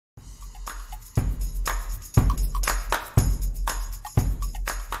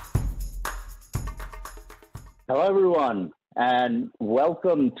Hello, everyone, and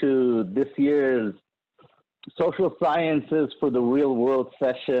welcome to this year's Social Sciences for the Real World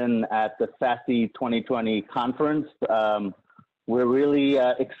session at the SASE 2020 conference. We're really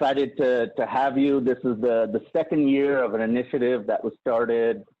excited to have you. This is the second year of an initiative that was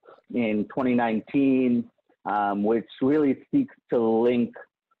started in 2019, which really seeks to link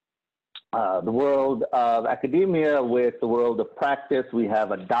the world of academia with the world of practice. We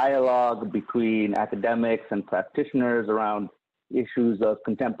have a dialogue between academics and practitioners around issues of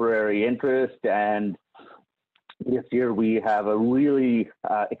contemporary interest. And this year we have a really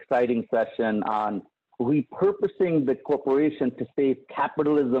exciting session on repurposing the corporation to save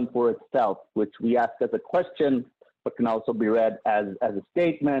capitalism for itself, which we ask as a question, but can also be read as a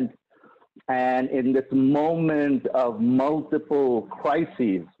statement. And in this moment of multiple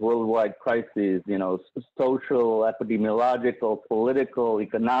crises, worldwide crises, social, epidemiological, political,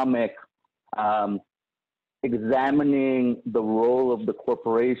 economic, examining the role of the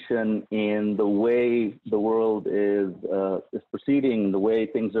corporation in the way the world is proceeding, the way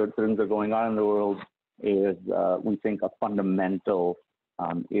things are going on in the world is, we think, a fundamental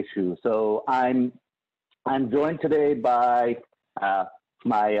issue. So I'm joined today by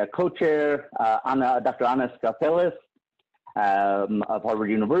my co-chair, Dr. Anna Skarpelis of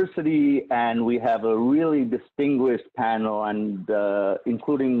Harvard University, and we have a really distinguished panel, and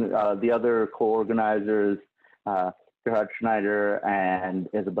including the other co-organizers, Gerhard Schneider and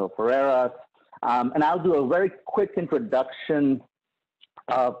Isabelle Ferreras. And I'll do a very quick introduction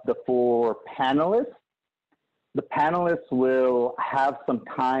of the four panelists. The panelists will have some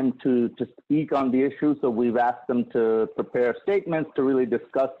time to speak on the issue, so we've asked them to prepare statements to really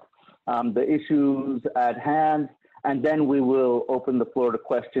discuss the issues at hand, and then we will open the floor to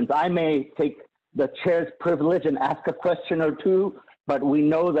questions. I may take the chair's privilege and ask a question or two, but we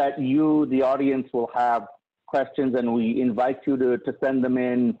know that you, the audience, will have questions, and we invite you to send them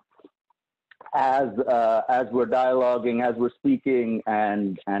in as we're dialoguing, as we're speaking,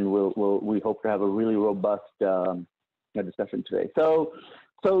 and we hope to have a really robust discussion today. So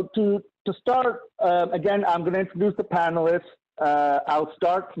to start, again, I'm going to introduce the panelists. I'll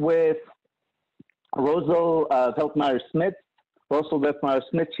start with Rosl Veltmeijer-Smits. Rosl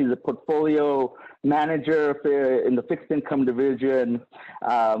Veltmeijer-Smits, she's a portfolio manager in the fixed income division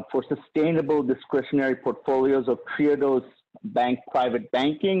for sustainable discretionary portfolios of Triodos Bank Private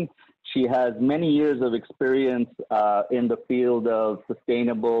Banking. She has many years of experience in the field of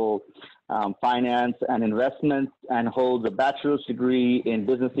sustainable finance and investments, and holds a bachelor's degree in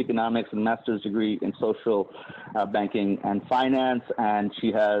business economics and master's degree in social banking and finance. And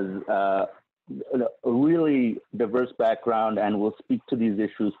she has a really diverse background and will speak to these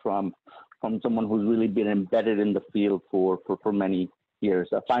issues from someone who's really been embedded in the field for many years.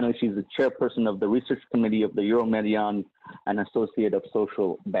 Finally, she's the chairperson of the research committee of the Euromedian and associate of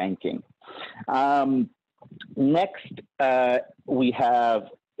social banking. Next, we have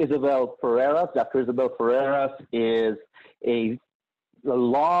Isabelle Ferreras. Dr. Isabelle Ferreras is a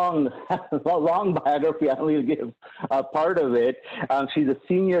long biography. I only give a part of it. She's a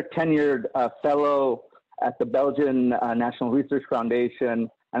senior tenured fellow at the Belgian National Research Foundation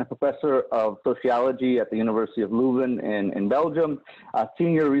and a professor of sociology at the University of Louvain in Belgium, a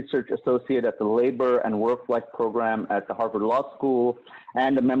senior research associate at the Labor and Work-Life Program at the Harvard Law School,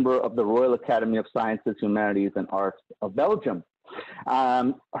 and a member of the Royal Academy of Sciences, Humanities, and Arts of Belgium.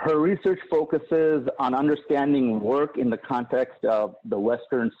 Her research focuses on understanding work in the context of the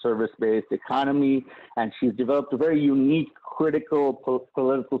Western service-based economy, and she's developed a very unique critical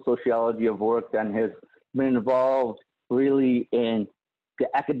political sociology of work and has been involved really in the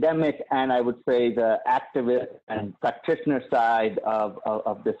academic and I would say the activist and practitioner side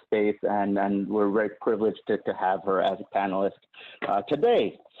of this space, and we're very privileged to have her as a panelist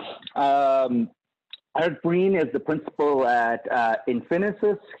today. Erik Breen is the principal at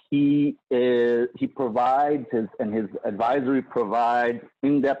Infinsus. He provides his advisory provides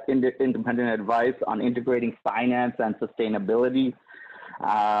in-depth independent advice on integrating finance and sustainability.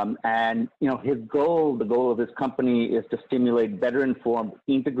 And his goal, the goal of his company, is to stimulate better informed,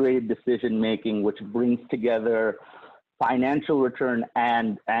 integrated decision making, which brings together financial return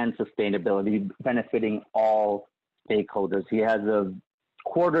and sustainability, benefiting all stakeholders. He has a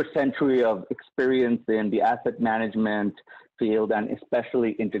quarter century of experience in the asset management field, and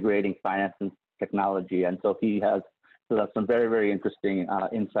especially integrating finance and technology. And so he has some very, very interesting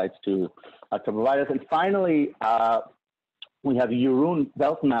insights to provide us. And finally, we have Jeroen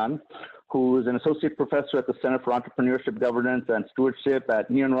Veldman, who is an associate professor at the Center for Entrepreneurship, Governance, and Stewardship at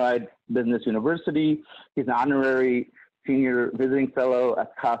Nyenrode Business University. He's an honorary Senior Visiting Fellow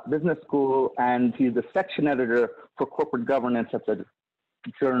at Cost Business School, and he's the section editor for corporate governance at the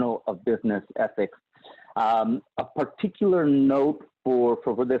Journal of Business Ethics. A particular note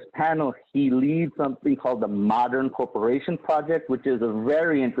for this panel, he leads something called the Modern Corporation Project, which is a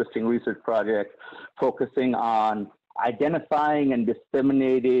very interesting research project focusing on identifying and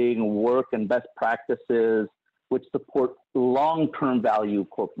disseminating work and best practices which support long-term value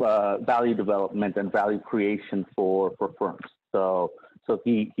development and value creation for firms. So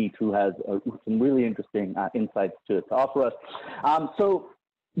he too has some really interesting insights to offer us. So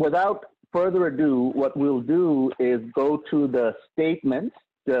without further ado, what we'll do is go to the statements,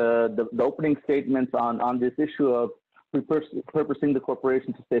 the opening statements on this issue of repurposing the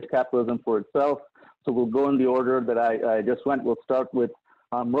corporation to save capitalism for itself. So we'll go in the order that I just went. We'll start with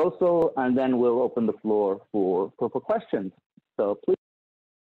Rosl, and then we'll open the floor for questions. So please.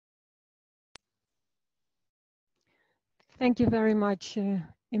 Thank you very much,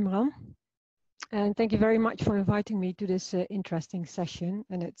 Imran. And thank you very much for inviting me to this interesting session.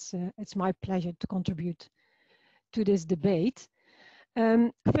 And it's my pleasure to contribute to this debate.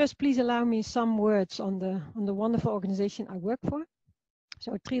 First, please allow me some words on the wonderful organization I work for.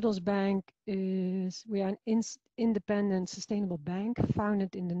 So Triodos Bank we are an independent sustainable bank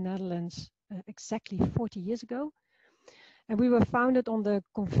founded in the Netherlands exactly 40 years ago. And we were founded on the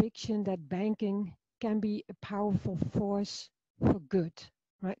conviction that banking can be a powerful force for good.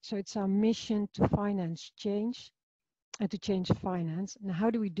 Right, so it's our mission to finance change and to change finance. And how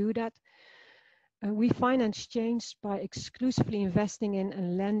do we do that? We finance change by exclusively investing in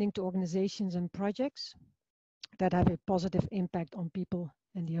and lending to organizations and projects that have a positive impact on people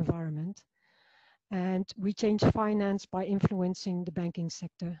and the environment. And we change finance by influencing the banking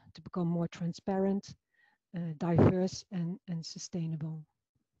sector to become more transparent, diverse, and sustainable.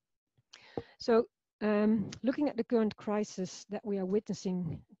 So looking at the current crisis that we are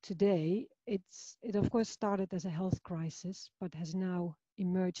witnessing today, it of course started as a health crisis, but has now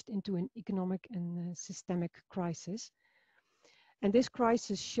emerged into an economic and systemic crisis. And this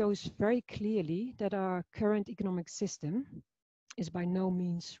crisis shows very clearly that our current economic system is by no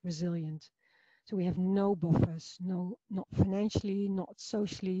means resilient. So we have no buffers, not financially, not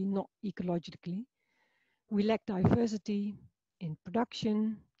socially, not ecologically. We lack diversity in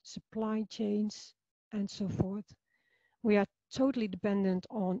production, supply chains, and so forth. We are totally dependent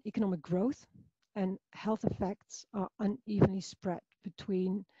on economic growth, and health effects are unevenly spread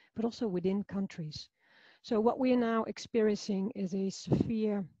between, but also within countries. So what we are now experiencing is a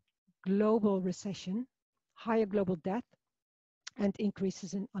severe global recession, higher global debt, and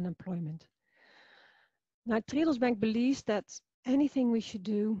increases in unemployment. Now, Triodos Bank believes that anything we should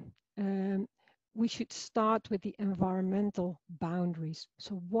do, we should start with the environmental boundaries.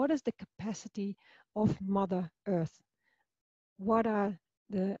 So what is the capacity of Mother Earth? What are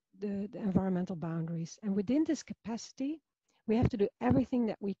the environmental boundaries? And within this capacity, we have to do everything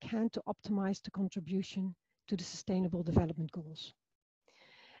that we can to optimize the contribution to the Sustainable Development Goals.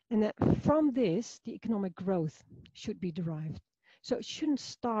 And that from this, the economic growth should be derived. So it shouldn't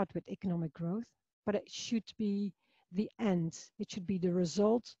start with economic growth, but it should be the end. It should be the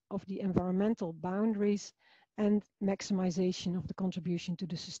result of the environmental boundaries and maximization of the contribution to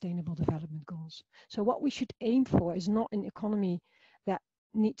the Sustainable Development Goals. So what we should aim for is not an economy that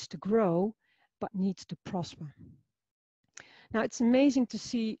needs to grow, but needs to prosper. Now, it's amazing to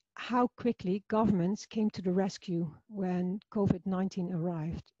see how quickly governments came to the rescue when COVID-19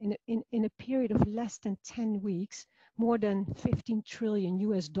 arrived. In a period of less than 10 weeks, more than 15 trillion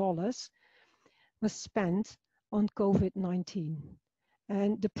US dollars was spent on COVID-19.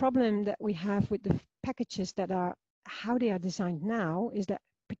 And the problem that we have with the packages that are, how they are designed now, is that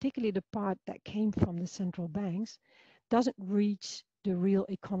particularly the part that came from the central banks doesn't reach the real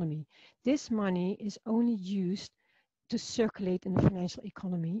economy. This money is only used to circulate in the financial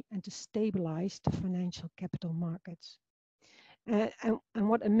economy and to stabilize the financial capital markets. And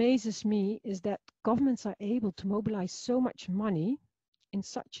what amazes me is that governments are able to mobilize so much money in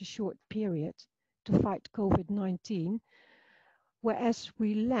such a short period to fight COVID-19, whereas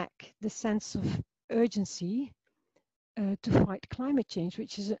we lack the sense of urgency to fight climate change,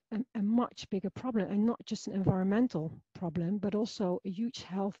 which is a much bigger problem, and not just an environmental problem, but also a huge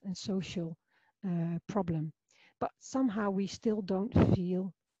health and social problem. But somehow we still don't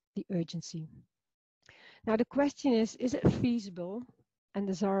feel the urgency. Now the question is it feasible and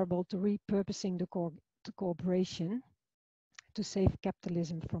desirable to repurposing the corporation to save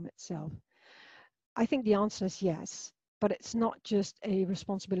capitalism from itself? I think the answer is yes, but it's not just a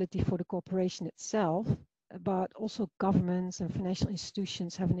responsibility for the corporation itself, but also governments and financial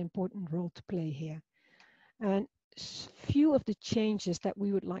institutions have an important role to play here. And few of the changes that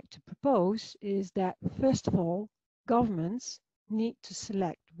we would like to propose is that, first of all, governments need to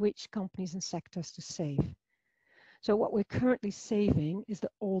select which companies and sectors to save. So what we're currently saving is the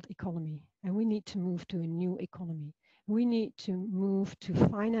old economy, and we need to move to a new economy. We need to move to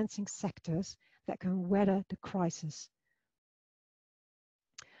financing sectors that can weather the crisis.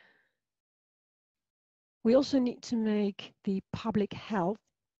 We also need to make the public health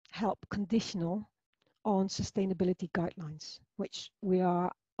help conditional on sustainability guidelines, which we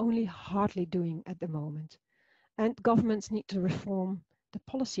are only hardly doing at the moment. And governments need to reform the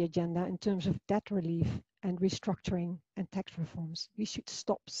policy agenda in terms of debt relief and restructuring and tax reforms. We should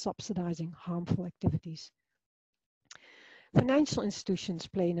stop subsidizing harmful activities. Financial institutions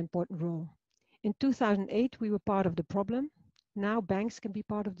play an important role. In 2008, we were part of the problem. Now banks can be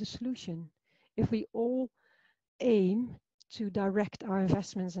part of the solution. If we all aim to direct our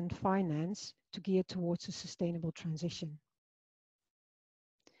investments and finance to gear towards a sustainable transition.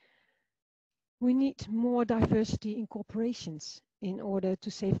 We need more diversity in corporations in order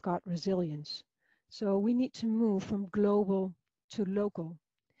to safeguard resilience. So we need to move from global to local.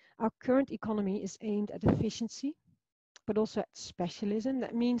 Our current economy is aimed at efficiency, but also at specialism.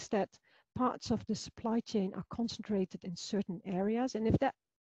 That means that parts of the supply chain are concentrated in certain areas. And if that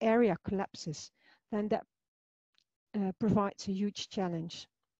area collapses, then that provides a huge challenge.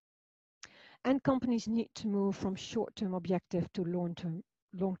 And companies need to move from short-term objective to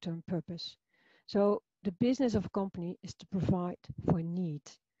long-term purpose. So the business of a company is to provide for a need.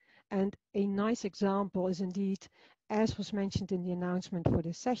 And a nice example is indeed, as was mentioned in the announcement for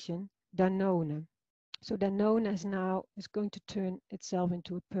this session, Danone. So Danone is going to turn itself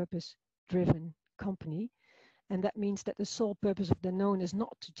into a purpose-driven company. And that means that the sole purpose of Danone is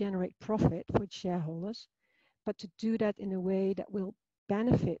not to generate profit for its shareholders, but to do that in a way that will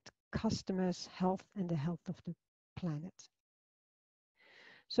benefit customers' health and the health of the planet.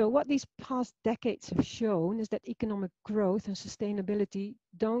 So what these past decades have shown is that economic growth and sustainability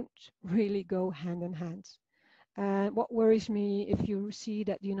don't really go hand in hand. What worries me, if you see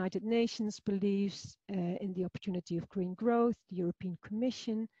that the United Nations believes in the opportunity of green growth, the European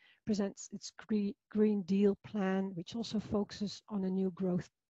Commission presents its Green Deal plan, which also focuses on a new growth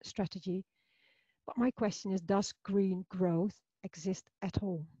strategy. But my question is, does green growth exist at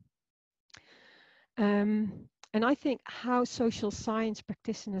all? And I think how social science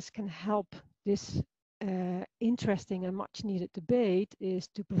practitioners can help this interesting and much needed debate is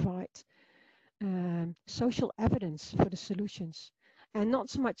to provide social evidence for the solutions. And not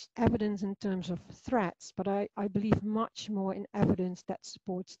so much evidence in terms of threats, but I believe much more in evidence that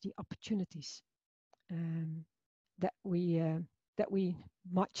supports the opportunities that we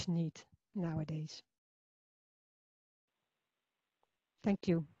much need nowadays. Thank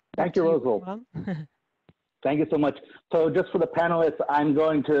you. Thank you, Rosl. Thank you so much. So just for the panelists, I'm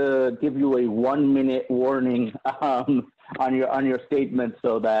going to give you a 1-minute warning on your statement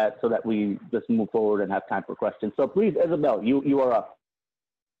so that we just move forward and have time for questions. So please, Isabelle, you are up.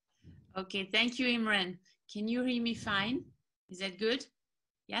 Okay, thank you, Imran. Can you hear me fine? Is that good?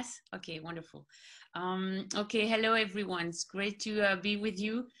 Yes? Okay, wonderful. Okay, hello everyone. It's great to be with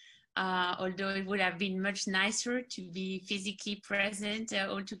you. Although it would have been much nicer to be physically present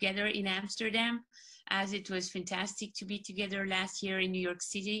all together in Amsterdam, as it was fantastic to be together last year in New York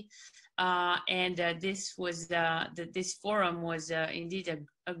City. This forum was indeed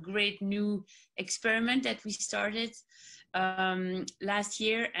a great new experiment that we started last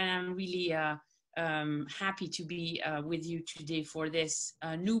year, and I'm really happy to be with you today for this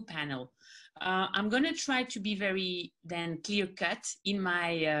new panel. I'm going to try to be very clear-cut in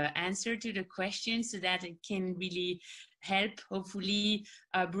my answer to the question so that it can really help, hopefully,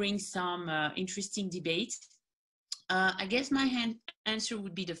 bring some interesting debate. I guess my answer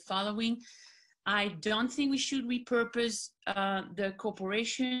would be the following. I don't think we should repurpose the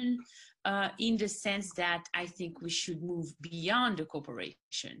corporation in the sense that I think we should move beyond the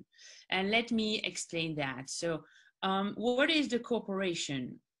corporation. And let me explain that. So what is the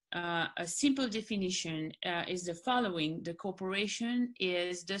corporation? A simple definition is the following. The corporation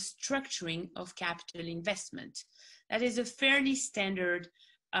is the structuring of capital investment. That is a fairly standard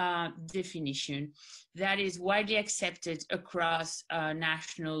definition that is widely accepted across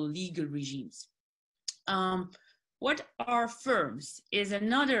national legal regimes. What are firms is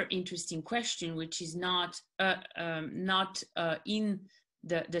another interesting question, which is not in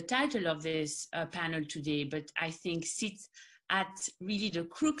the title of this panel today, but I think sits at really the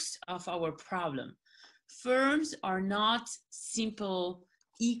crux of our problem. Firms are not simple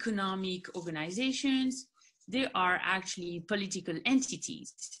economic organizations. They are actually political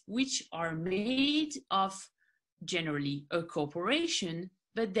entities which are made of generally a corporation,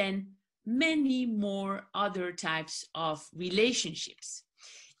 but then many more other types of relationships.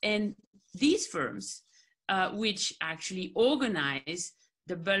 And these firms, which actually organize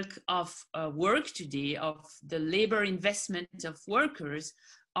the bulk of work today, of the labor investment of workers,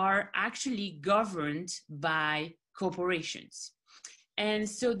 are actually governed by corporations. And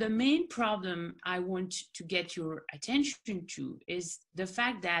so the main problem I want to get your attention to is the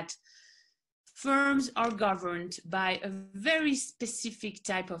fact that firms are governed by a very specific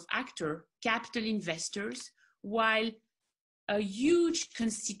type of actor, capital investors, while a huge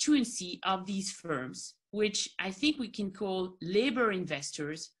constituency of these firms, which I think we can call labor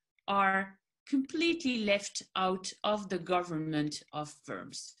investors, are completely left out of the government of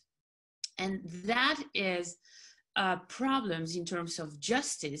firms. And that is problems in terms of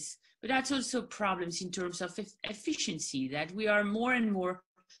justice, but that's also problems in terms of efficiency that we are more and more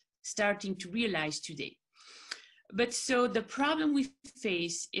starting to realize today. But so the problem we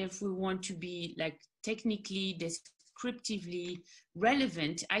face, if we want to be like technically, descriptively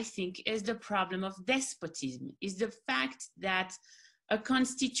relevant, I think, is the problem of despotism, is the fact that a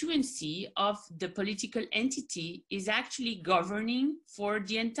constituency of the political entity is actually governing for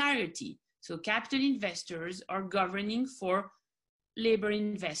the entirety. So capital investors are governing for labor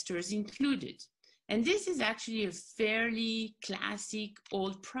investors included. And this is actually a fairly classic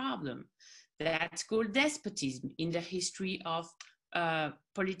old problem that's called despotism in the history of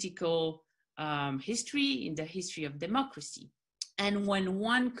political history, in the history of democracy. And when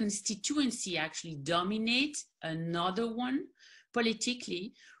one constituency actually dominates another one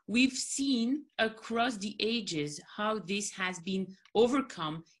politically, we've seen across the ages how this has been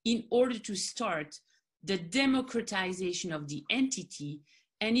overcome in order to start the democratization of the entity,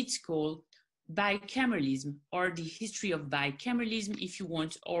 and it's called bicameralism, or the history of bicameralism, if you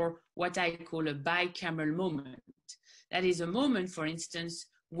want, or what I call a bicameral moment. That is a moment, for instance,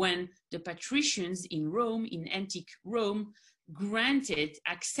 when the patricians in Rome, in antique Rome,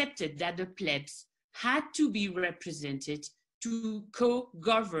 accepted that the plebs had to be represented to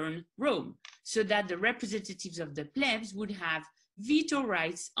co-govern Rome, so that the representatives of the plebs would have veto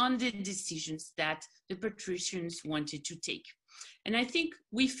rights on the decisions that the patricians wanted to take. And I think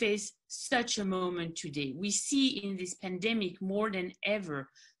we face such a moment today. We see in this pandemic more than ever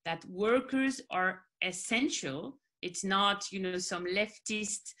that workers are essential. It's not, you know, some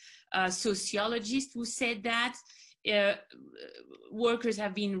leftist sociologist who said that. Workers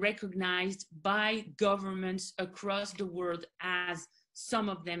have been recognized by governments across the world as, some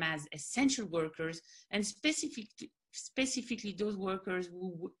of them as essential workers, and specifically those workers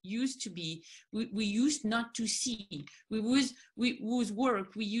who used to be, we used not to see, whose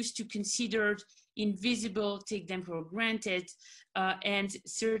work we used to consider invisible, take them for granted, and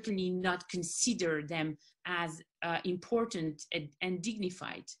certainly not consider them as important and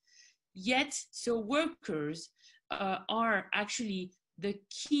dignified. Yet, so workers are actually the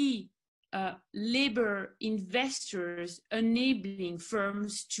key labor investors enabling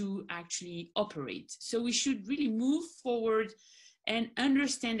firms to actually operate. So we should really move forward and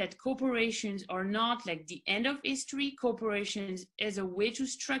understand that corporations are not like the end of history. Corporations is a way to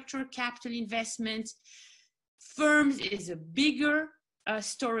structure capital investment. Firms is a bigger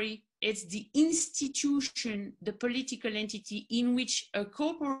story. It's the institution, the political entity in which a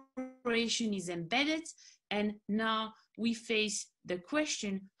corporation is embedded. And now we face the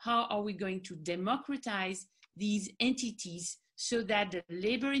question, how are we going to democratize these entities so that the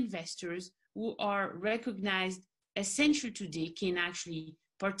labor investors who are recognized essential today can actually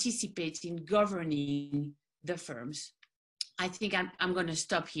participate in governing the firms? I think I'm going to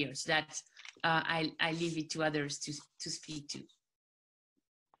stop here so that I leave it to others to speak to.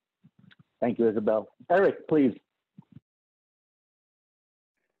 Thank you, Isabelle. Erik, please.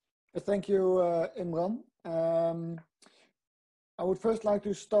 Thank you, Imran. I would first like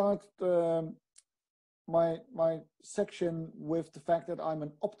to start my section with the fact that I'm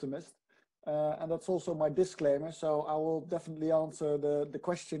an optimist, and that's also my disclaimer. So I will definitely answer the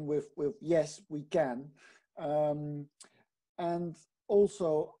question with yes, we can. And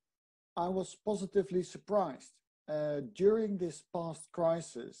also, I was positively surprised during this past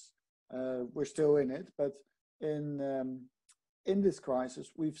crisis. We're still in it, but in this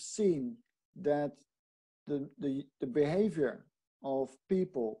crisis, we've seen that the behavior of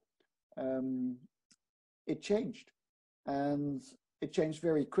people, it changed, and it changed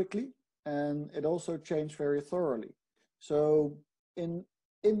very quickly, and it also changed very thoroughly. So in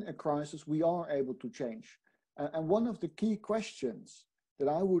a crisis, we are able to change. And one of the key questions that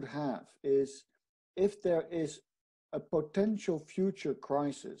I would have is, if there is a potential future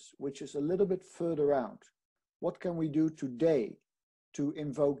crisis, which is a little bit further out, what can we do today to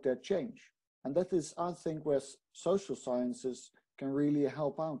invoke that change? And that is, I think, where social sciences can really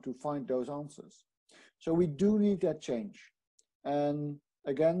help out to find those answers. So we do need that change. And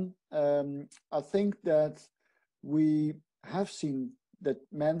again, I think that we have seen that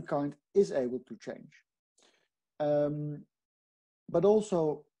mankind is able to change. But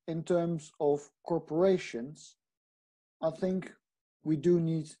also in terms of corporations, I think we do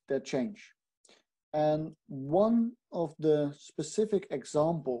need that change. And one of the specific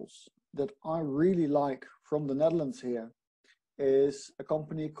examples that I really like from the Netherlands here is a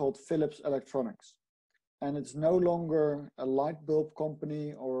company called Philips Electronics. And it's no longer a light bulb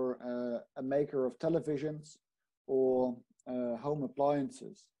company or a maker of televisions or home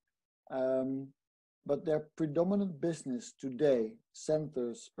appliances. But their predominant business today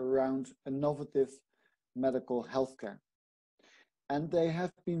centers around innovative medical healthcare. And they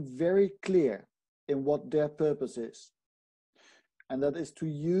have been very clear in what their purpose is. And that is to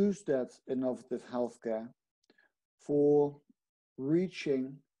use that innovative healthcare for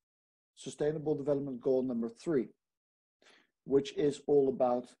reaching Sustainable Development Goal number 3, which is all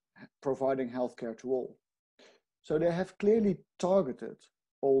about providing healthcare to all. So they have clearly targeted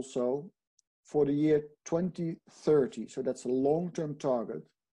also for the year 2030, so that's a long-term target,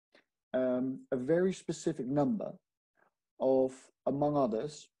 a very specific number of, among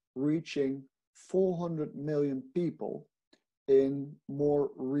others, reaching 400 million people in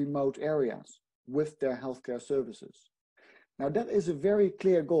more remote areas with their healthcare services. Now that is a very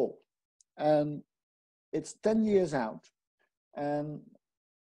clear goal, and it's 10 years out, and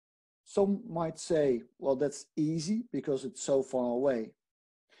some might say, well, that's easy because it's so far away.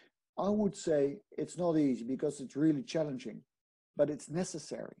 I would say it's not easy because it's really challenging, but it's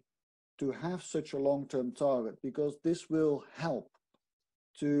necessary to have such a long-term target, because this will help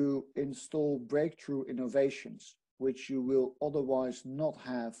to install breakthrough innovations, which you will otherwise not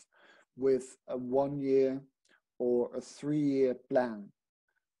have with a 1-year or a 3-year plan.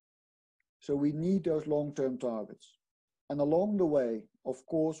 So we need those long-term targets. And along the way, of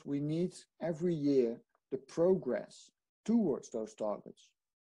course, we need every year the progress towards those targets.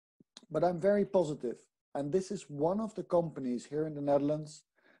 But I'm very positive, and this is one of the companies here in the Netherlands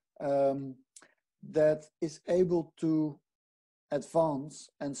that is able to advance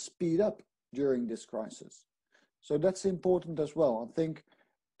and speed up during this crisis. So that's important as well. I think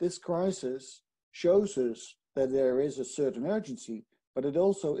this crisis shows us that there is a certain urgency, but it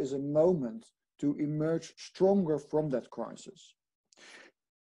also is a moment to emerge stronger from that crisis.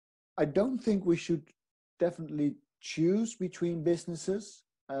 I don't think we should definitely choose between businesses,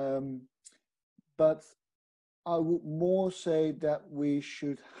 but I would more say that we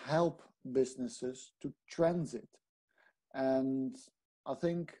should help businesses to transit. And I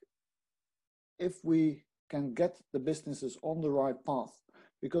think if we can get the businesses on the right path,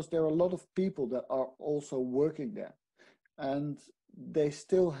 because there are a lot of people that are also working there, and they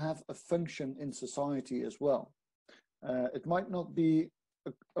still have a function in society as well. It might not be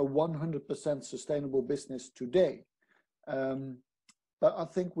a 100% sustainable business today, but I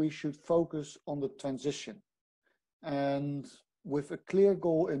think we should focus on the transition, and with a clear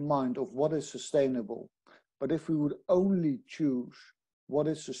goal in mind of what is sustainable. But if we would only choose what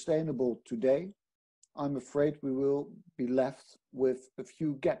is sustainable today, I'm afraid we will be left with a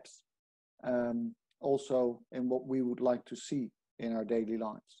few gaps, also in what we would like to see in our daily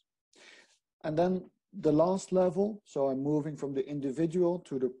lives. And then the last level, so I'm moving from the individual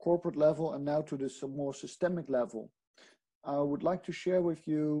to the corporate level and now to the more systemic level. I would like to share with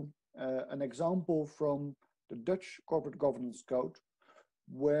you an example from the Dutch Corporate Governance Code,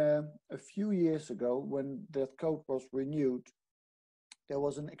 where a few years ago, when that code was renewed, there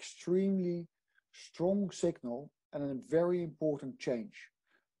was an extremely strong signal and a very important change,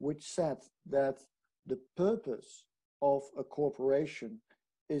 which said that the purpose of a corporation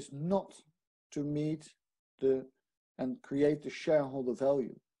is not to meet and create the shareholder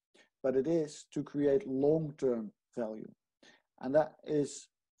value, but it is to create long-term value. And that is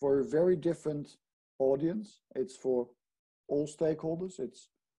for a very different audience. It's for all stakeholders. It's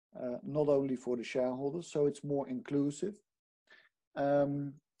not only for the shareholders, so it's more inclusive.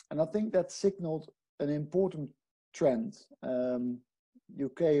 And I think that signaled an important trend.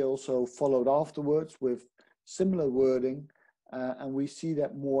 UK also followed afterwards with similar wording, and we see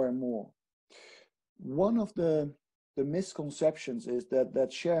that more and more. One of the misconceptions is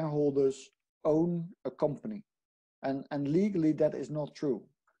that shareholders own a company, and legally that is not true.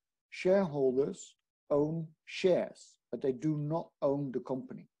 Shareholders own shares, but they do not own the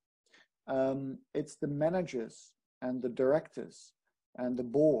company. It's the managers and the directors and the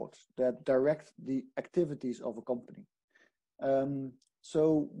board that direct the activities of a company.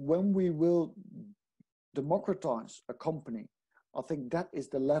 So when we will democratize a company, I think that is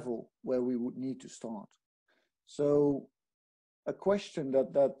the level where we would need to start. So a question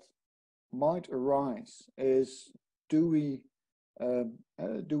that might arise is, do we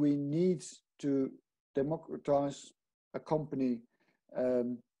need to democratize a company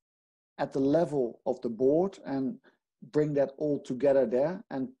at the level of the board and bring that all together there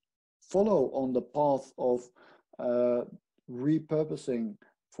and follow on the path of repurposing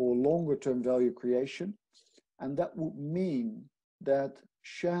for longer term value creation? And that would mean that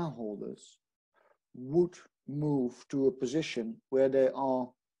shareholders would move to a position where they are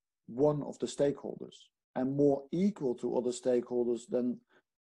one of the stakeholders and more equal to other stakeholders than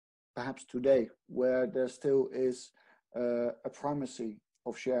perhaps today, where there still is a primacy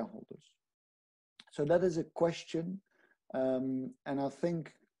of shareholders. So that is a question, and I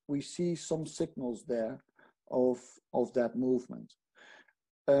think we see some signals there of that movement.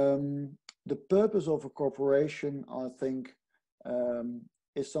 The purpose of a corporation, I think,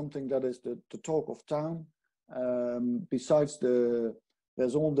 is something that is the talk of town. Besides the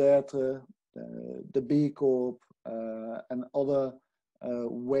raison d'être, the B Corp, and other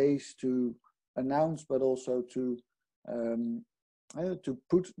ways to announce, but also to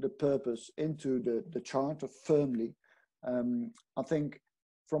put the purpose into the charter firmly. I think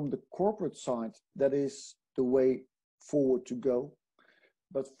from the corporate side, that is the way forward to go.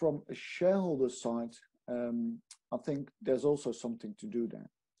 But from a shareholder side, I think there's also something to do there.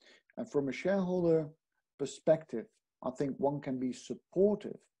 And from a shareholder perspective, I think one can be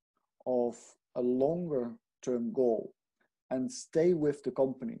supportive of a longer term goal and stay with the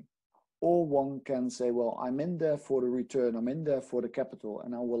company. Or one can say, well, I'm in there for the return, I'm in there for the capital,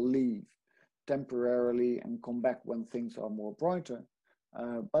 and I will leave temporarily and come back when things are more brighter.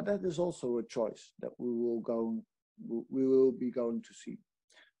 But that is also a choice that we will be going to see.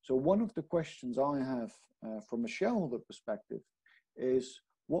 So one of the questions I have from a shareholder perspective is,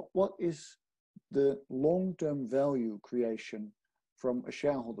 what is the long-term value creation from a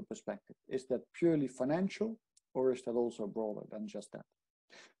shareholder perspective? Is that purely financial, or is that also broader than just that?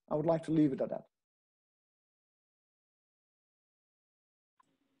 I would like to leave it at that.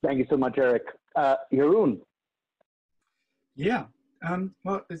 Thank you so much, Erik. Jeroen. Yeah,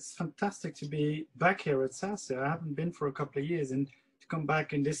 well, it's fantastic to be back here at SASE. I haven't been for a couple of years, and to come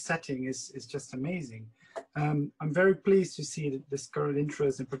back in this setting is just amazing. I'm very pleased to see that this current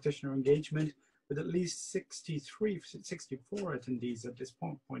interest in practitioner engagement with at least 64 attendees at this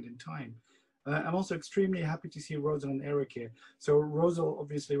point in time. I'm also extremely happy to see Rosl and Erik here. So Rosl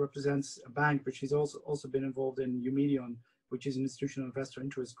obviously represents a bank, but she's also been involved in Umedion, which is an institutional investor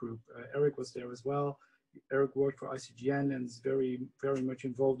interest group. Erik was there as well. Erik worked for ICGN and is very much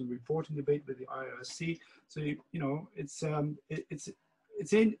involved in reporting debate with the IRSC. So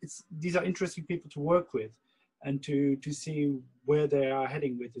these are interesting people to work with and to see where they are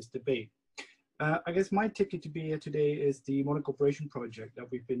heading with this debate. I guess my ticket to be here today is the Modern Corporation project that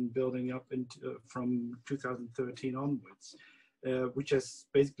we've been building up from 2013 onwards, which has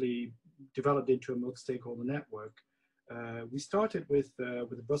basically developed into a multi-stakeholder network. We started with a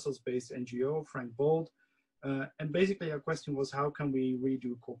Brussels-based NGO, Frank Bold, and basically our question was, how can we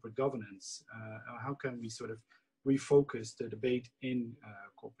redo corporate governance? How can we sort of refocus the debate in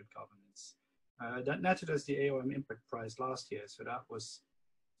corporate governance? That netted us the AOM Impact Prize last year, so that was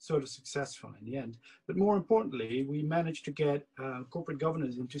sort of successful in the end. But more importantly, we managed to get corporate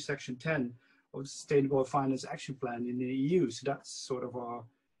governance into Section 10 of the Sustainable Finance Action Plan in the EU. So that's sort of our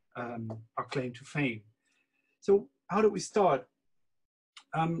claim to fame. So how do we start?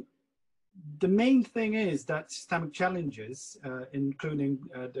 The main thing is that systemic challenges, including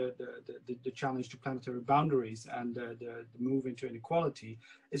the challenge to planetary boundaries and the move into inequality,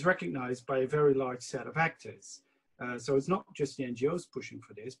 is recognized by a very large set of actors. So it's not just the NGOs pushing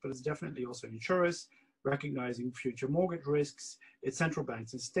for this, but it's definitely also insurers recognizing future mortgage risks. It's central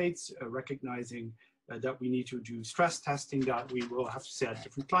banks and states recognizing that we need to do stress testing, that we will have to set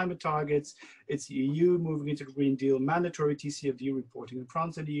different climate targets. It's the EU moving into the Green Deal, mandatory TCFD reporting in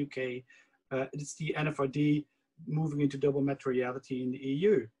France and the UK. It's the NFRD moving into double materiality in the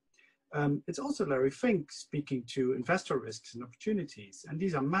EU. It's also Larry Fink speaking to investor risks and opportunities, and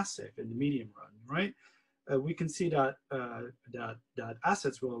these are massive in the medium run, right? We can see that that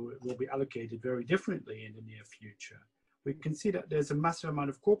assets will be allocated very differently in the near future. We can see that there's a massive amount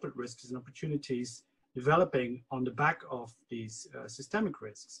of corporate risks and opportunities developing on the back of these systemic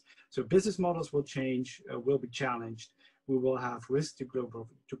risks. So business models will change, will be challenged. We will have risk to global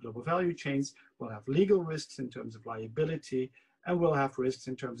value chains. We'll have legal risks in terms of liability. and we'll have risks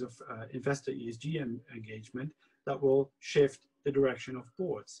in terms of investor ESG engagement that will shift the direction of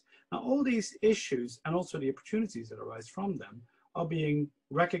boards. Now, all these issues and also the opportunities that arise from them are being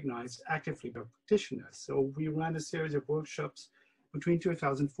recognized actively by practitioners. So we ran a series of workshops between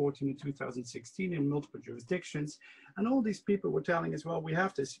 2014 and 2016 in multiple jurisdictions. And all these people were telling us, well, we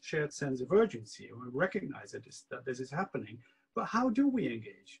have this shared sense of urgency, and we recognize that this is happening, but how do we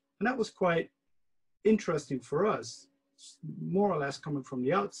engage? And that was quite interesting for us, more or less coming from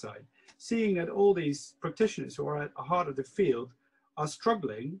the outside, seeing that all these practitioners who are at the heart of the field are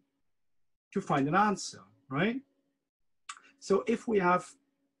struggling to find an answer, right? So if we have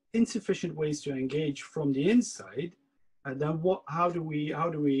insufficient ways to engage from the inside, then how do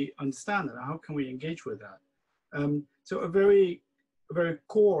we understand that? How can we engage with that? So a very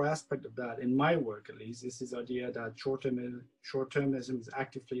core aspect of that, in my work at least, is this idea that short-termism is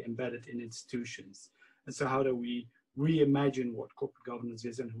actively embedded in institutions. And so how do we reimagine what corporate governance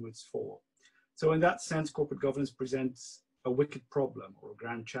is and who it's for? So in that sense, corporate governance presents a wicked problem or a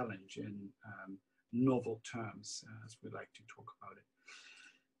grand challenge in novel terms, as we like to talk about it.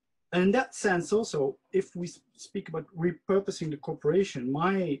 And in that sense also, if we speak about repurposing the corporation,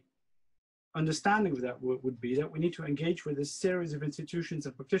 my understanding of that would be that we need to engage with a series of institutions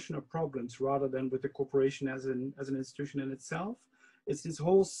and practitioner problems rather than with the corporation as an institution in itself. It's this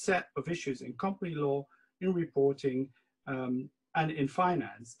whole set of issues in company law, in reporting, and in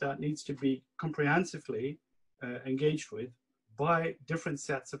finance that needs to be comprehensively engaged with by different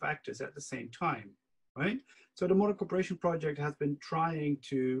sets of actors at the same time, right? So the Modern Corporation Project has been trying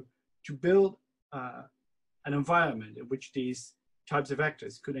to build an environment in which these types of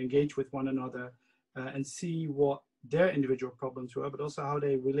actors could engage with one another and see what their individual problems were, but also how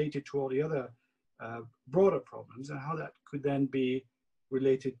they related to all the other broader problems and how that could then be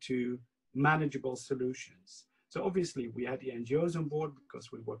related to manageable solutions. So obviously we had the NGOs on board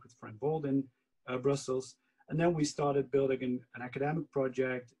because we work with Frank Bold in Brussels. And then we started building an academic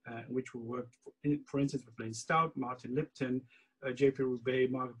project in which we worked, for instance, with Blaine Stout, Martin Lipton, JP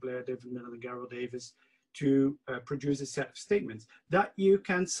Roubaix, Margaret Blair, David Miller, and Garrel Davis to produce a set of statements that you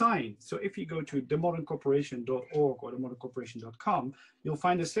can sign. So if you go to themoderncorporation.org or themoderncorporation.com, you'll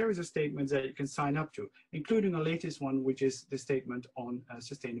find a series of statements that you can sign up to, including a latest one, which is the statement on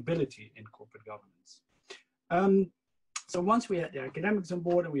sustainability in corporate governance. So once we had the academics on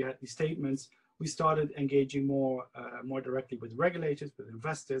board and we had these statements, we started engaging more directly with regulators, with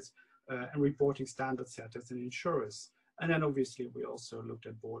investors, and reporting standard setters and insurers. And then obviously we also looked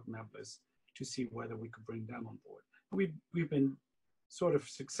at board members to see whether we could bring them on board. We've been sort of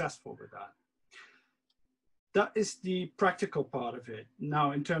successful with that. That is the practical part of it.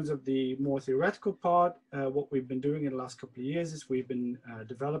 Now, in terms of the more theoretical part, what we've been doing in the last couple of years is we've been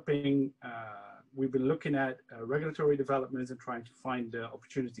we've been looking at regulatory developments and trying to find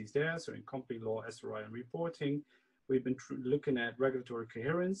opportunities there. So in company law, SRI, and reporting, we've been looking at regulatory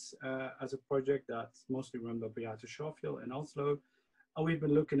coherence as a project that's mostly run by Beate Schaufield in Oslo. And we've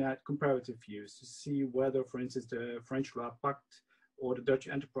been looking at comparative views to see whether, for instance, the French Law Pact or the Dutch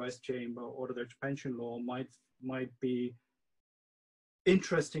Enterprise Chamber or the Dutch pension law might be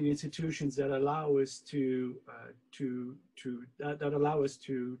interesting institutions that allow us to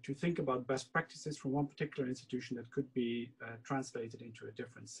think about best practices from one particular institution that could be translated into a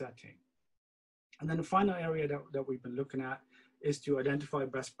different setting. And then the final area that we've been looking at is to identify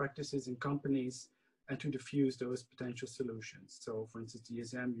best practices in companies and to diffuse those potential solutions. So, for instance,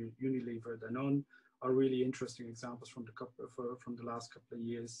 DSM, Unilever, Danone are really interesting examples from the last couple of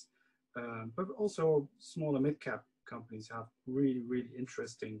years. But also small and mid-cap companies have really, really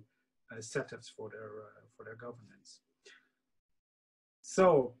interesting setups for their governance.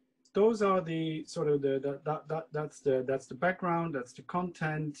 So those are the sort of that's the background, that's the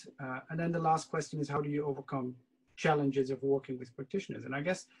content, and then the last question is, how do you overcome challenges of working with practitioners? And I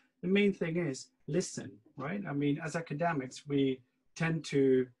guess the main thing is listen, right? I mean, as academics, we tend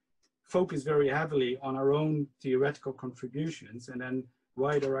to focus very heavily on our own theoretical contributions and then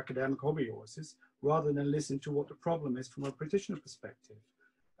ride our academic hobby horses rather than listen to what the problem is from a practitioner perspective.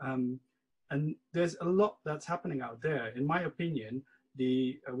 And there's a lot that's happening out there. In my opinion,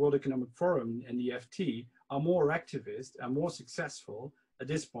 the World Economic Forum and the FT are more activist and more successful at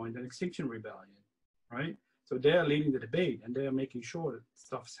this point than Extinction Rebellion, right? So they're leading the debate and they're making sure that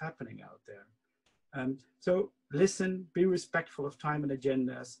stuff's happening out there. So listen, be respectful of time and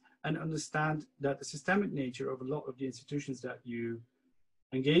agendas, and understand that the systemic nature of a lot of the institutions that you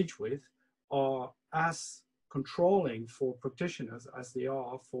engage with are as controlling for practitioners as they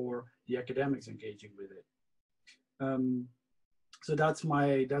are for the academics engaging with it. So that's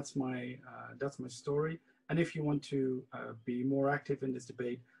my story. And if you want to be more active in this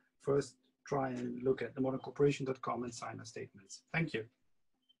debate, first try and look at themoderncorporation.com and sign our statements. Thank you.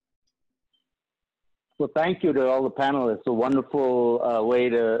 Well, thank you to all the panelists. A wonderful way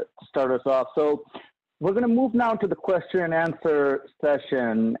to start us off. So we're going to move now to the question and answer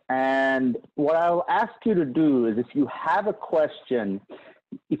session. And what I'll ask you to do is, if you have a question,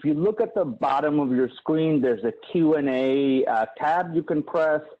 if you look at the bottom of your screen, there's a Q&A tab you can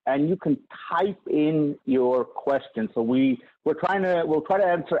press, and you can type in your question. So we'll try to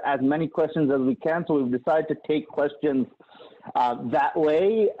answer as many questions as we can. So we've decided to take questions that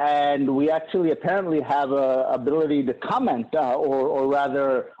way, and we actually apparently have a ability to comment or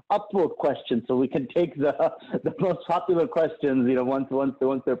rather upvote questions, so we can take the most popular questions,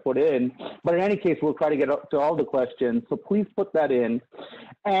 once they're put in. But in any case, we'll try to get up to all the questions. So please put that in,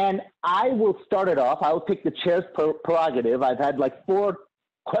 and I will start it off. I'll take the chair's prerogative. I've had like 4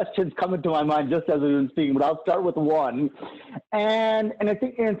 questions come into my mind just as we've been speaking, but I'll start with one, and I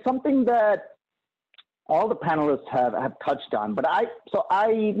think it's something that all the panelists have touched on, but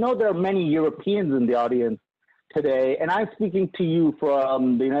I know there are many Europeans in the audience today, and I'm speaking to you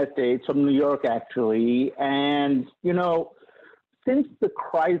from the United States, from New York actually, and since the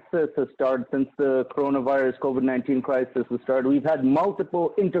crisis has started, since the coronavirus COVID-19 crisis has started, we've had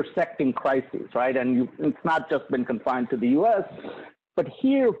multiple intersecting crises, right? And it's not just been confined to the US, but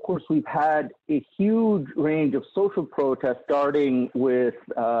here, of course, we've had a huge range of social protests, starting with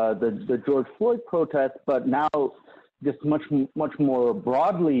the George Floyd protests, but now just much more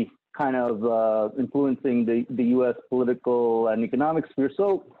broadly kind of influencing the U.S. political and economic sphere.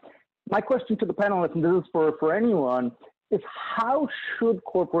 So my question to the panelists, and this is for anyone, is how should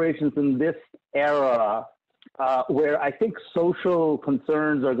corporations in this era, where I think social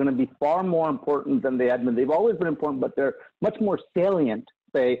concerns are going to be far more important than they had been. They've always been important, but they're much more salient,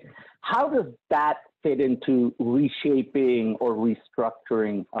 say, how does that fit into reshaping or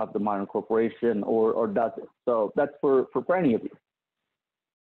restructuring of the modern corporation, or does it? So that's for any of you.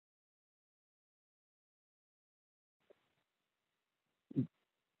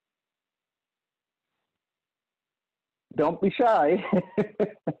 Don't be shy.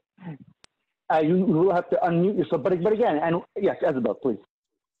 You will have to unmute yourself, but again, and yes, Isabelle, please.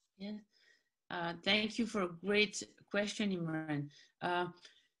 Yeah, thank you for a great question, Imran.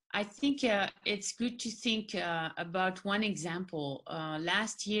 I think it's good to think about one example.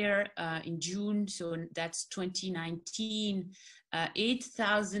 Last year in June, so that's 2019,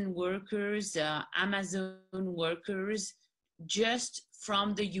 8,000 workers, Amazon workers, just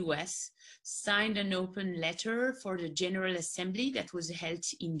from the US, signed an open letter for the General Assembly that was held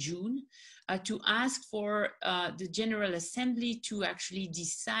in June to ask for the General Assembly to actually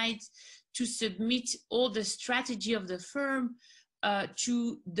decide to submit all the strategy of the firm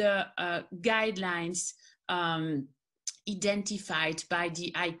to the guidelines identified by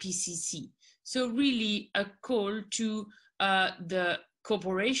the IPCC. So really a call to the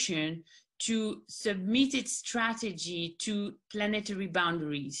corporation to submit its strategy to planetary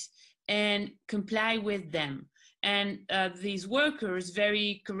boundaries and comply with them. And these workers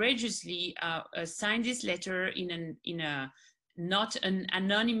very courageously signed this letter in a not an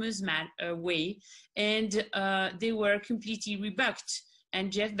anonymous way, and they were completely rebuffed.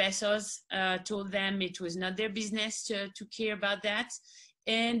 And Jeff Bezos told them it was not their business to care about that.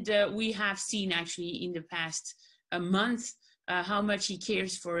 And we have seen actually in the past month how much he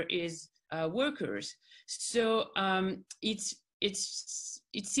cares for his workers. So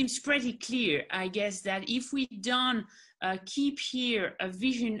it seems pretty clear, I guess, that if we don't keep here a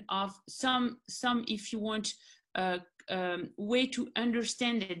vision of some if you want, way to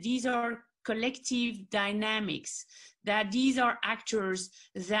understand that these are collective dynamics, that these are actors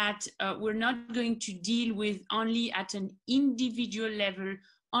that we're not going to deal with only at an individual level,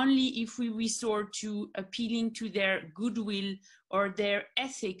 only if we resort to appealing to their goodwill or their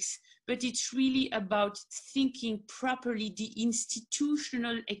ethics, but it's really about thinking properly the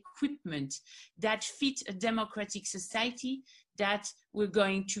institutional equipment that fit a democratic society, that we're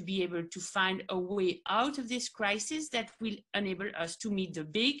going to be able to find a way out of this crisis that will enable us to meet the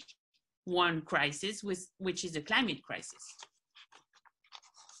big one crisis, which is the climate crisis.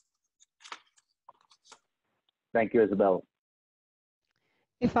 Thank you, Isabelle.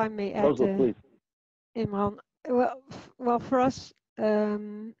 If I may add, Rosl, please. Imran, well, for us,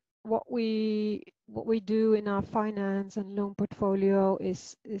 what we do in our finance and loan portfolio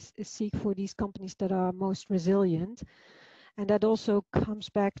is seek for these companies that are most resilient, and that also comes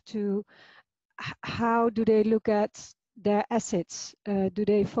back to how do they look at their assets? Do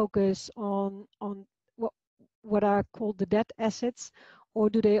they focus on what are called the debt assets, or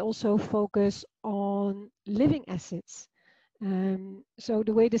do they also focus on living assets? So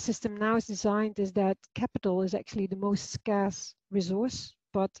the way the system now is designed is that capital is actually the most scarce resource,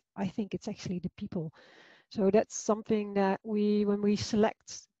 but I think it's actually the people. So that's something that when we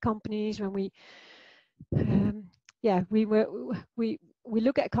select companies, when we we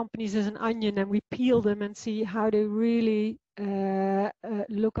look at companies as an onion and we peel them and see how they really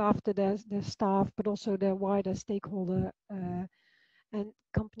look after their staff, but also their wider stakeholder. And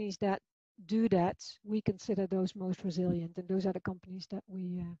companies that do that, we consider those most resilient, and those are the companies that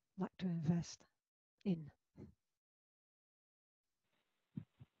we like to invest in.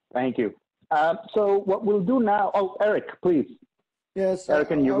 Thank you. So what we'll do now, Erik, please. Yes,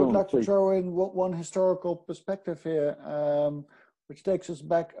 Erik and I Jeroen, would like to please. throw in one historical perspective here, which takes us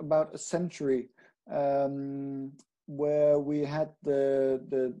back about a century, where we had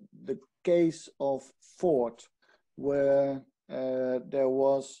the case of Ford, where there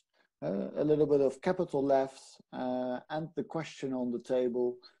was a little bit of capital left, and the question on the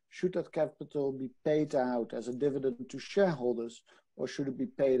table: should that capital be paid out as a dividend to shareholders, or should it be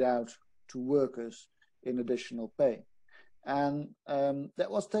paid out to workers in additional pay? And that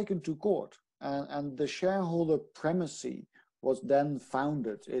was taken to court, and the shareholder primacy was then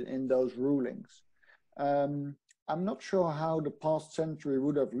founded in those rulings. I'm not sure how the past century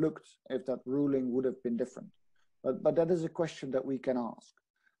would have looked if that ruling would have been different, but that is a question that we can ask.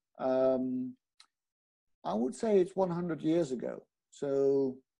 I would say it's 100 years ago,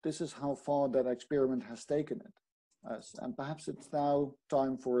 so this is how far that experiment has taken it, and perhaps it's now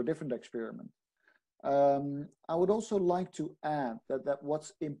time for a different experiment. I would also like to add that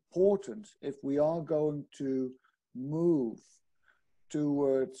what's important, if we are going to move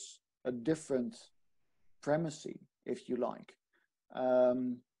towards a different primacy, if you like,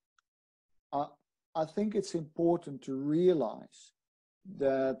 I think it's important to realize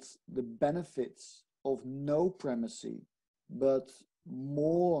that the benefits of no primacy, but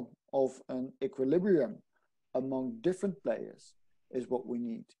more of an equilibrium among different players, is what we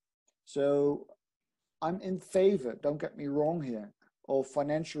need. So I'm in favor, don't get me wrong here, of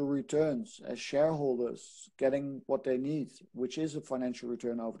financial returns as shareholders getting what they need, which is a financial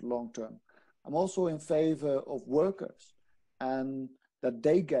return over the long term. I'm also in favor of workers and that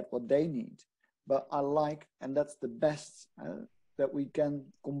they get what they need. But I like, and that's the best, that we can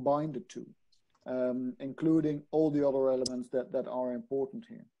combine the two, including all the other elements that are important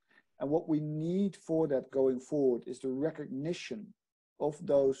here. And what we need for that going forward is the recognition of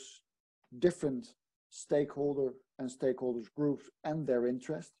those different stakeholders groups and their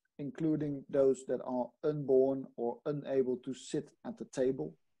interests, including those that are unborn or unable to sit at the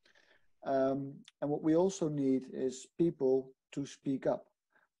table. And what we also need is people to speak up.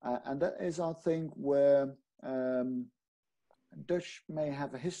 And that is, I think, where Dutch may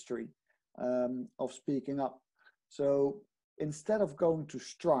have a history of speaking up. So instead of going to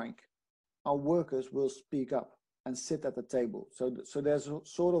strike, our workers will speak up and sit at the table. So there's a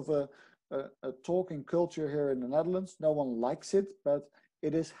sort of a talking culture here in the Netherlands. No one likes it, but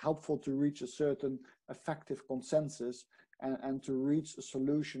it is helpful to reach a certain effective consensus and to reach a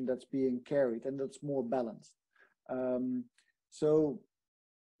solution that's being carried and that's more balanced. So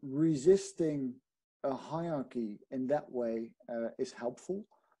resisting a hierarchy in that way is helpful,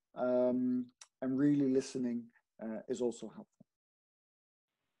 and really listening is also helpful.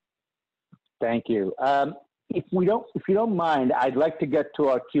 Thank you. If you don't mind, I'd like to get to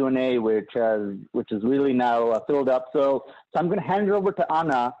our Q&A, which is really now filled up. So I'm going to hand it over to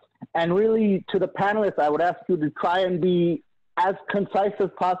Anna, and really to the panelists, I would ask you to try and be as concise as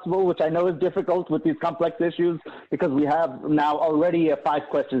possible, which I know is difficult with these complex issues, because we have now already 5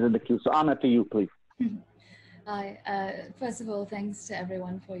 questions in the queue. So Anna, to you, please. Hi. First of all, thanks to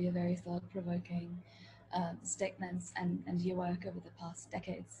everyone for your very thought-provoking statements and your work over the past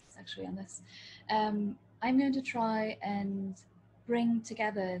decades, actually, on this. I'm going to try and bring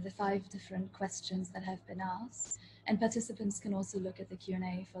together the 5 different questions that have been asked, and participants can also look at the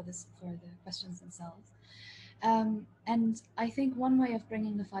Q&A for the questions themselves. And I think one way of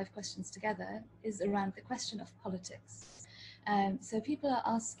bringing the 5 questions together is around the question of politics. So people are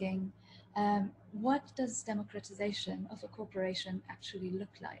asking, what does democratization of a corporation actually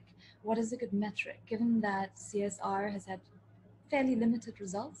look like? What is a good metric, given that CSR has had fairly limited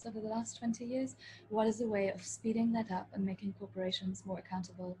results over the last 20 years? What is a way of speeding that up and making corporations more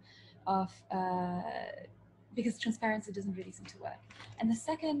accountable because transparency doesn't really seem to work? And the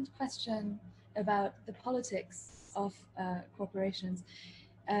second question about the politics of corporations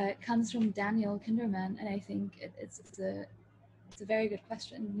comes from Daniel Kinderman, and I think it's a very good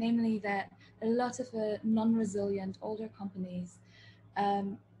question, namely that a lot of non-resilient older companies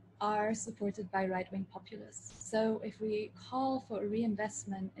are supported by right-wing populists. So if we call for a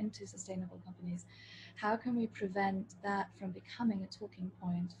reinvestment into sustainable companies, how can we prevent that from becoming a talking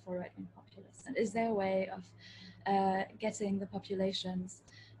point for right-wing populists? And is there a way of getting the populations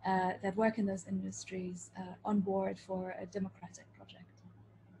that work in those industries on board for a democratic project?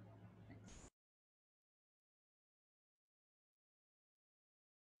 Thanks.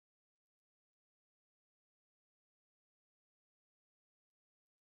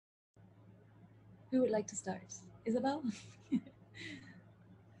 Who would like to start? Isabelle?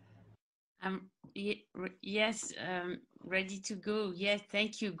 Yes, ready to go. Yes,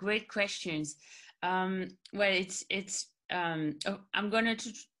 thank you. Great questions. Well, I'm going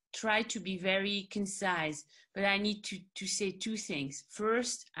to try to be very concise, but I need to say two things.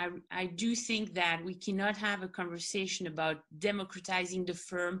 First, I do think that we cannot have a conversation about democratizing the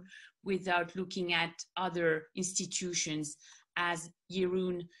firm without looking at other institutions, as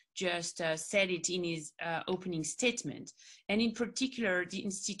Jeroen just said it in his opening statement, and in particular, the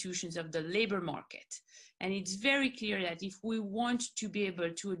institutions of the labor market. And it's very clear that if we want to be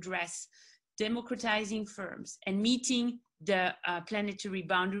able to address democratizing firms and meeting the planetary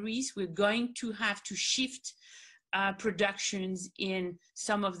boundaries, we're going to have to shift productions in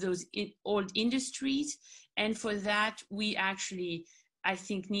some of those old industries. And for that, we actually, I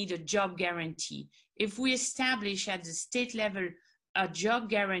think, need a job guarantee. If we establish at the state level a job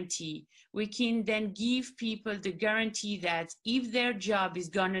guarantee, we can then give people the guarantee that if their job is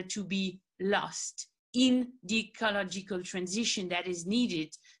going to be lost in the ecological transition that is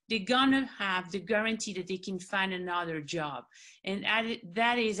needed, they're going to have the guarantee that they can find another job. And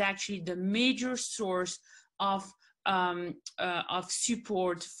that is actually the major source of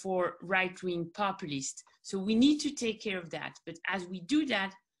support for right-wing populists. So we need to take care of that. But as we do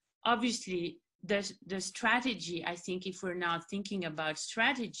that, obviously, the strategy, I think, if we're now thinking about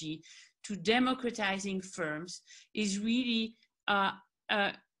strategy to democratizing firms, is really, I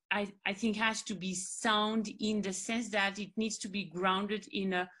think, has to be sound in the sense that it needs to be grounded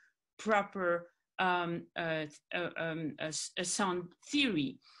in a proper, a sound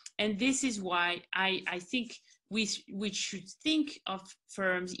theory. And this is why I think we should think of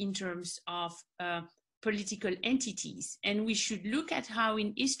firms in terms of political entities, and we should look at how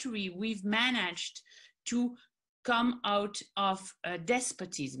in history we've managed to come out of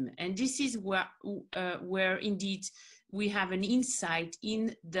despotism. And this is where indeed we have an insight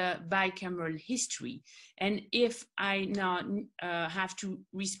in the bicameral history. And if I now have to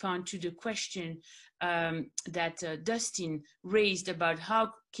respond to the question that Dustin raised about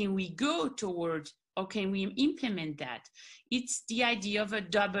how can we go toward, or can we implement that, it's the idea of a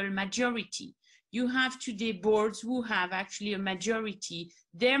double majority. You have today boards who have actually a majority.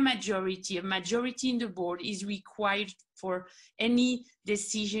 Their majority, a majority in the board, is required for any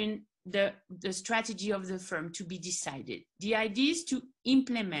decision, the strategy of the firm to be decided. The idea is to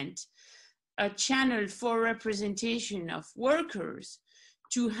implement a channel for representation of workers,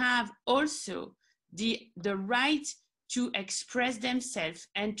 to have also the right to express themselves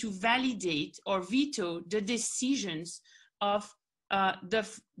and to validate or veto the decisions of the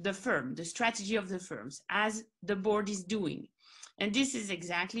firm, the strategy of the firms, as the board is doing. And this is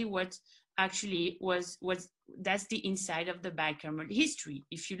exactly what actually that's the inside of the bicameral history.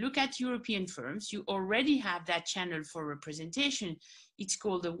 If you look at European firms, you already have that channel for representation. It's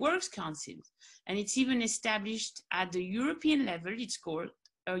called the Works Council, and it's even established at the European level. It's called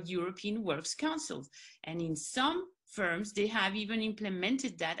a European Works Council. And in some firms, they have even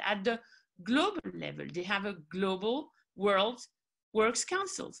implemented that at the global level. They have a global world Works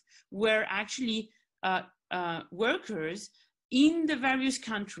Councils, where actually workers in the various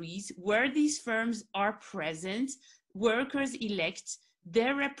countries where these firms are present, workers elect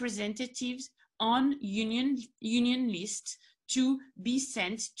their representatives on union lists to be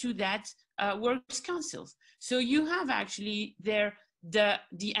sent to that Works Councils. So you have actually there the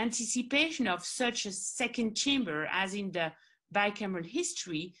anticipation of such a second chamber as in the bicameral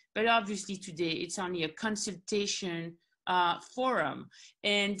history, but obviously today it's only a consultation forum.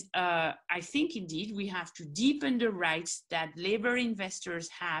 And I think indeed we have to deepen the rights that labor investors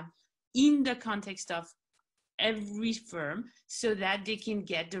have in the context of every firm so that they can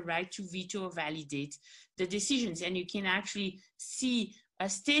get the right to veto or validate the decisions. And you can actually see a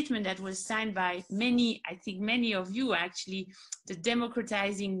statement that was signed by many, I think many of you actually, the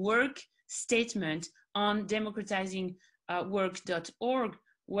Democratizing Work statement on democratizingwork.org,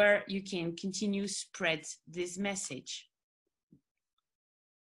 where you can continue spread this message.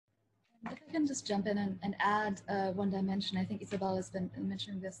 If I can just jump in and add one dimension, I think Isabelle has been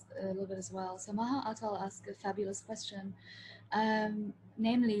mentioning this a little bit as well. So Maha Atal asked a fabulous question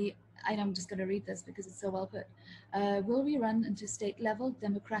Namely, I'm just going to read this because it's so well put. Will we run into state-level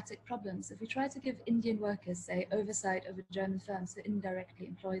democratic problems if we try to give Indian workers, say, oversight over German firms to indirectly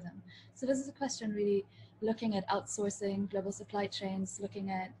employ them? So this is a question really looking at outsourcing, global supply chains,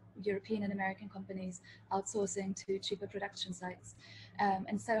 looking at European and American companies outsourcing to cheaper production sites.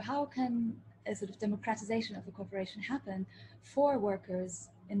 And so how can a sort of democratization of the corporation happen for workers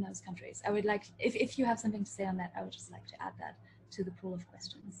in those countries? I would like, if you have something to say on that, I would just like to add that to the pool of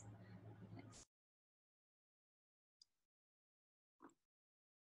questions. Thanks.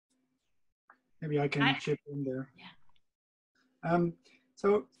 Maybe I can chip in there. Yeah.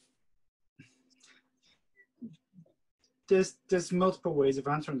 So there's multiple ways of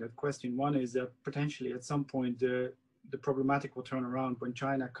answering that question. One is that potentially at some point the problematic will turn around when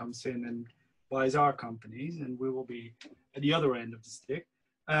China comes in and buys our companies, and we will be at the other end of the stick.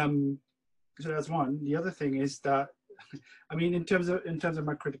 So that's one. The other thing is that, I mean, in terms of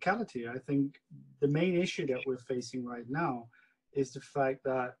my criticality, I think the main issue that we're facing right now is the fact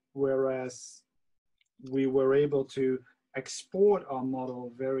that whereas we were able to export our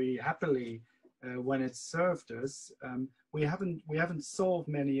model very happily when it served us, we haven't solved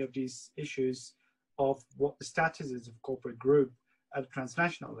many of these issues of what the status is of corporate group at a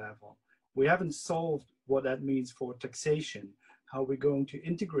transnational level. We haven't solved what that means for taxation, how we're going to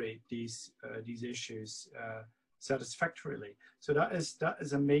integrate these issues satisfactorily. So that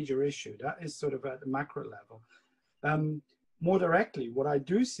is a major issue. That is sort of at the macro level. More directly, what I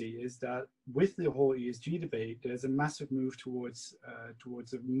do see is that with the whole ESG debate, there's a massive move towards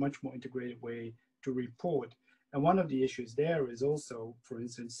a much more integrated way to report. And one of the issues there is also, for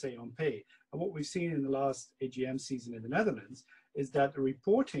instance, say on pay. And what we've seen in the last AGM season in the Netherlands is that the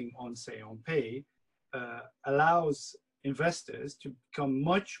reporting on say on pay allows investors to become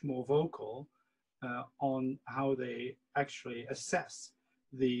much more vocal on how they actually assess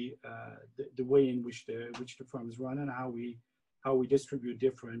the way in which the firms run and how we distribute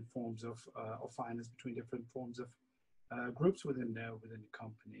different forms of finance between different forms of groups within the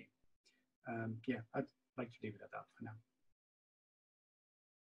company. Yeah, I'd like to leave it at that for now.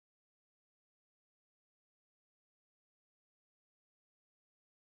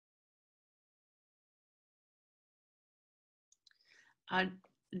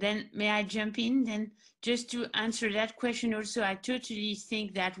 Then may I jump in? Then just to answer that question also, I totally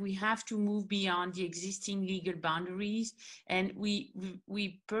think that we have to move beyond the existing legal boundaries. And we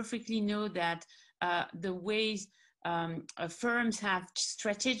perfectly know that the ways firms have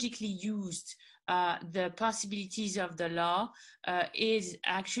strategically used the possibilities of the law is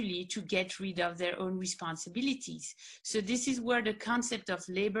actually to get rid of their own responsibilities. So this is where the concept of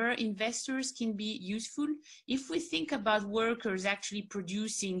labor investors can be useful. If we think about workers actually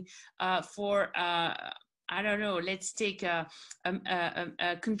producing for I don't know, let's take a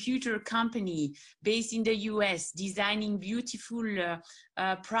computer company based in the US designing beautiful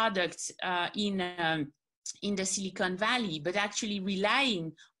products in the Silicon Valley, but actually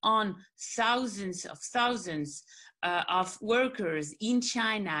relying on thousands of workers in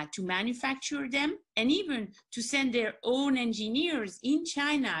China to manufacture them, and even to send their own engineers in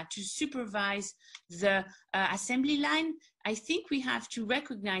China to supervise the assembly line. I think we have to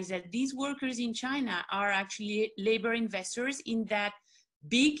recognize that these workers in China are actually labor investors in that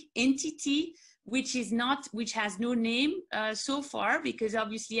big entity, which has no name so far, because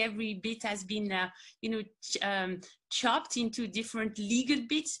obviously every bit has been chopped into different legal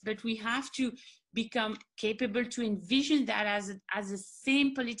bits. But we have to become capable to envision that as a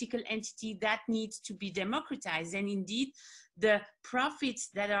same political entity that needs to be democratized. And indeed, the profits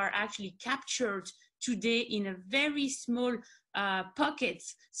that are actually captured today in a very small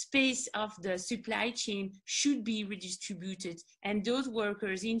pockets space of the supply chain should be redistributed, and those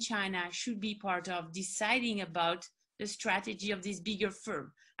workers in China should be part of deciding about the strategy of this bigger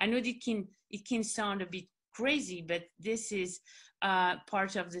firm. I know it can sound a bit crazy, but this is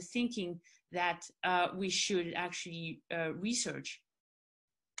part of the thinking that we should actually research.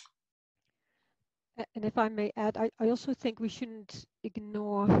 And if I may add, I also think we shouldn't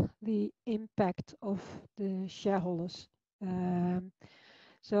ignore the impact of the shareholders.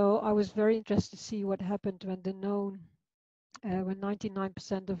 So I was very interested to see what happened when when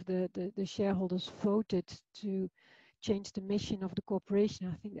 99% of the shareholders voted to change the mission of the corporation.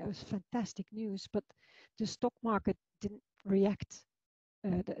 I think that was fantastic news, but the stock market didn't react.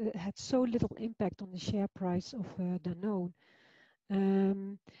 It had so little impact on the share price of Danone.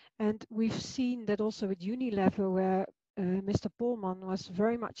 And we've seen that also at Unilever, where Mr. Polman was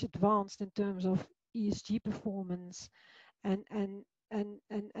very much advanced in terms of ESG performance and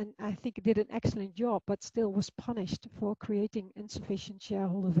I think it did an excellent job, but still was punished for creating insufficient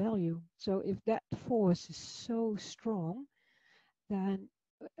shareholder value. So if that force is so strong, then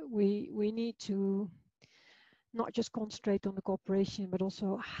we need to not just concentrate on the corporation, but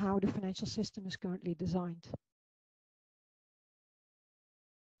also how the financial system is currently designed.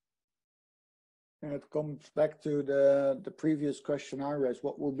 And it comes back to the previous question I raised.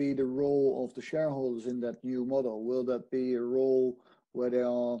 What will be the role of the shareholders in that new model? Will that be a role where they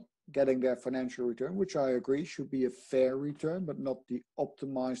are getting their financial return, which I agree should be a fair return, but not the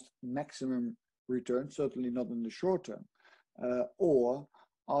optimized maximum return, certainly not in the short term? Or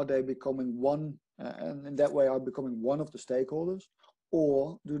are they becoming one, and in that way are becoming one of the stakeholders?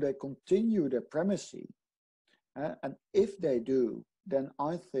 Or do they continue their primacy? And if they do, then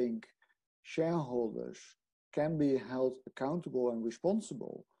I think shareholders can be held accountable and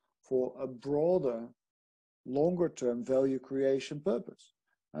responsible for a broader, longer-term value creation purpose.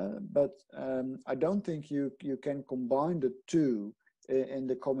 But I don't think you can combine the two in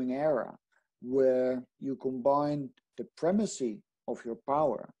the coming era, where you combine the primacy of your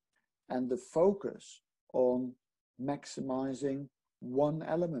power and the focus on maximizing one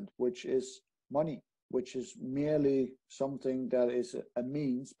element, which is money, which is merely something that is a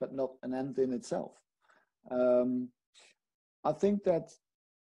means, but not an end in itself. I think that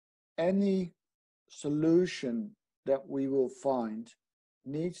any solution that we will find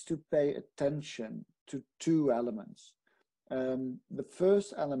needs to pay attention to two elements. The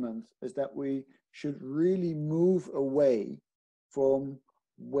first element is that we should really move away from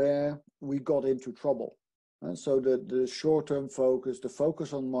where we got into trouble. And so the short-term focus, the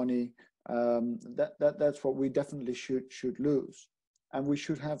focus on money, that's what we definitely should lose. And we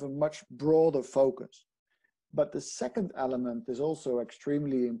should have a much broader focus. But the second element is also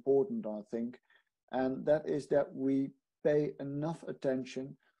extremely important, I think, and that is that we pay enough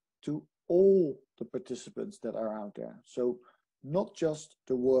attention to all the participants that are out there. So not just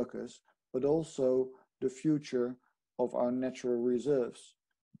the workers, but also the future of our natural reserves,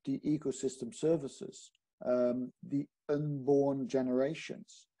 the ecosystem services, the unborn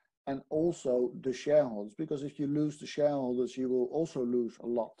generations, and also the shareholders, because if you lose the shareholders, you will also lose a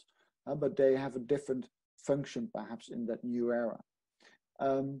lot, but they have a different function perhaps in that new era.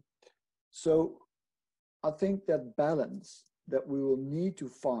 So I think that balance that we will need to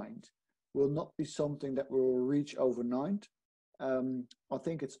find will not be something that we will reach overnight. I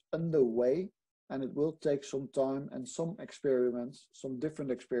think it's underway, and it will take some time and some experiments, some different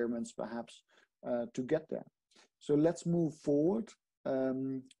experiments perhaps, to get there. So let's move forward.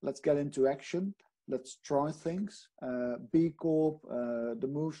 Let's get into action. Let's try things. B Corp, the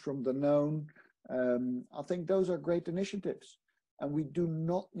moves from the known. I think those are great initiatives, and we do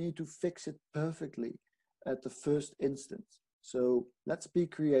not need to fix it perfectly at the first instance. So let's be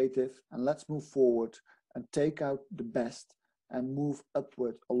creative and let's move forward and take out the best and move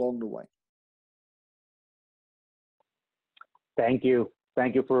upward along the way. Thank you.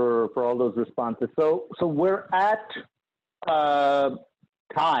 Thank you for all those responses. So we're at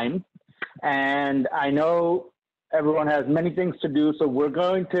time, and I know everyone has many things to do, so we're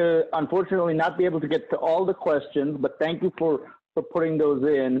going to unfortunately not be able to get to all the questions, but thank you for putting those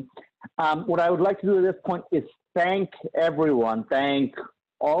in. What I would like to do at this point is thank everyone, thank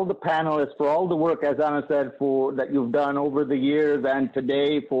all the panelists for all the work, as Anna said, that you've done over the years and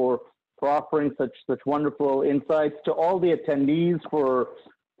today for offering such wonderful insights, to all the attendees for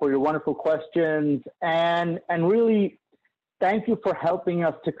your wonderful questions, and really thank you for helping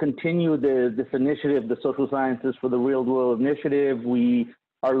us to continue this initiative, the Social Sciences for the Real World initiative. We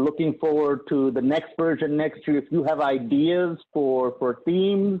are looking forward to the next version next year. If you have ideas for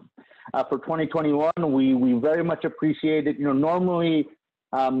themes for 2021, we very much appreciate it. You know, normally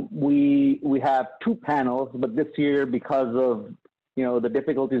we have two panels, but this year, because of the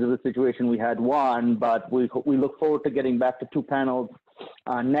difficulties of the situation, we had one. But we look forward to getting back to two panels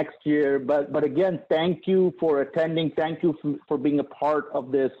next year. But again, thank you for attending. Thank you for being a part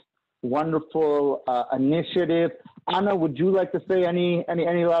of this wonderful initiative. Anna, would you like to say any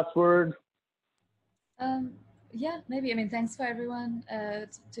last words? Yeah, maybe. I mean, thanks for everyone for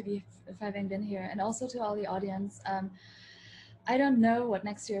having been here, and also to all the audience. I don't know what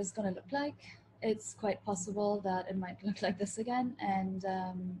next year is going to look like. It's quite possible that it might look like this again, and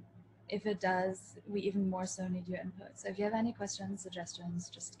if it does, we even more so need your input. So if you have any questions, suggestions,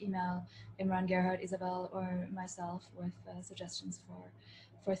 just email Imran, Gerhard, Isabelle, or myself with suggestions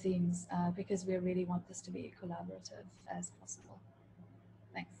for themes, because we really want this to be collaborative as possible.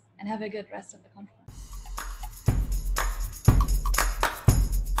 Thanks, and have a good rest of the conference.